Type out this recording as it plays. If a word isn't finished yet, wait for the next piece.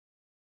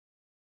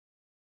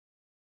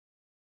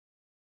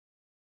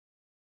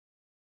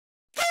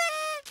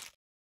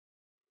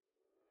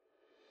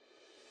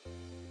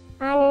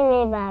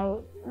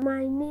Bye-bye.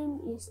 My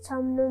name is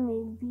Tamno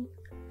Membi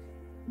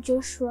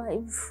Joshua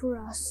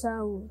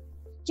Ifura-Asao.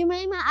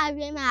 Jemima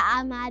Ariema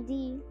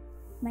Amadi.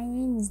 My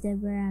name is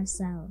Deborah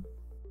Asao.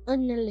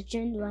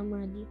 Onelechendo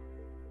Amadi.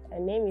 My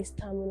name is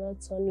Tamino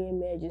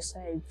Tony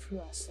Josiah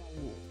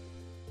Ifura-Asao.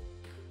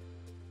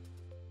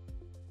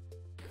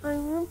 I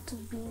want to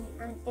be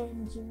an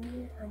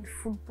engineer and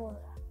footballer.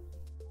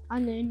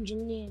 An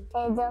engineer.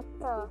 A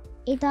doctor.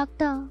 A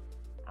doctor.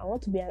 I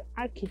want to be an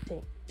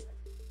architect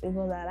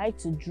because I like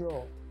to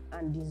draw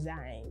and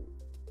design.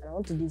 And I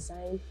want to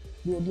design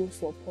buildings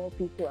for poor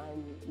people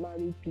and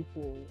married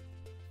people.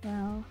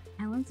 Well,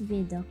 I want to be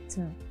a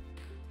doctor.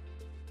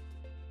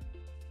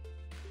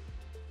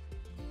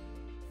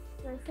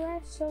 My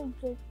favorite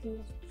subject is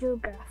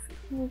geography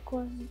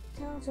because it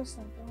tells us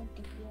about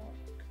the world.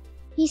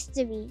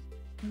 History.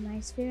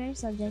 My favorite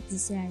subject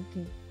is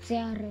CRK.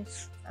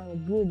 CRS.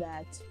 I'm good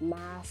at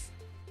math,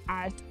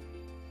 art.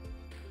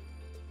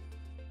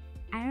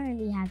 I don't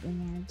really have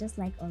any, I just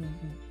like all of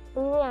them.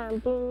 Me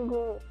and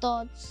Bingo.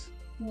 Thoughts.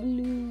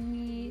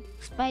 Bluey.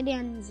 Spidey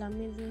and his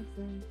amazing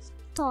friends.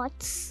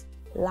 Thoughts.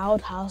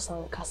 Loud House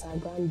and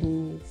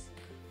Casagrandes.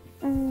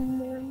 I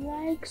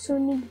like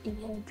Sonic the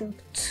Hedgehog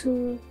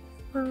too.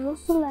 I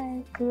also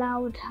like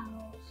Loud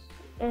House,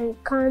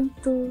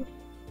 Encanto,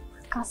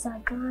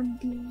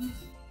 Casagrandes.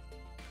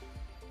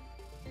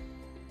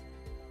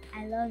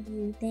 I love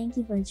you. Thank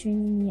you for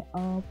training me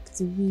up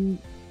to be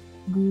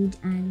good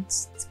and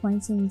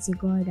pointing me to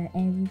God at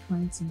every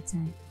point in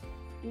time.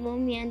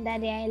 Mommy and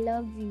Daddy, I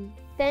love you.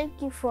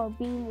 Thank you for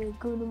being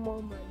a good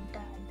mom and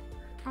dad.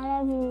 I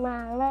love you,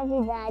 Ma. I love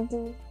you,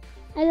 Daddy.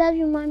 I love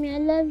you, Mommy. I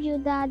love you,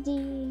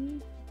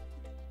 Daddy.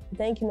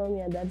 Thank you,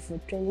 Mommy and Dad, for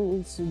training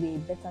me to be a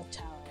better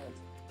child.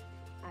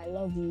 I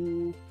love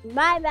you.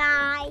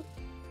 Bye-bye.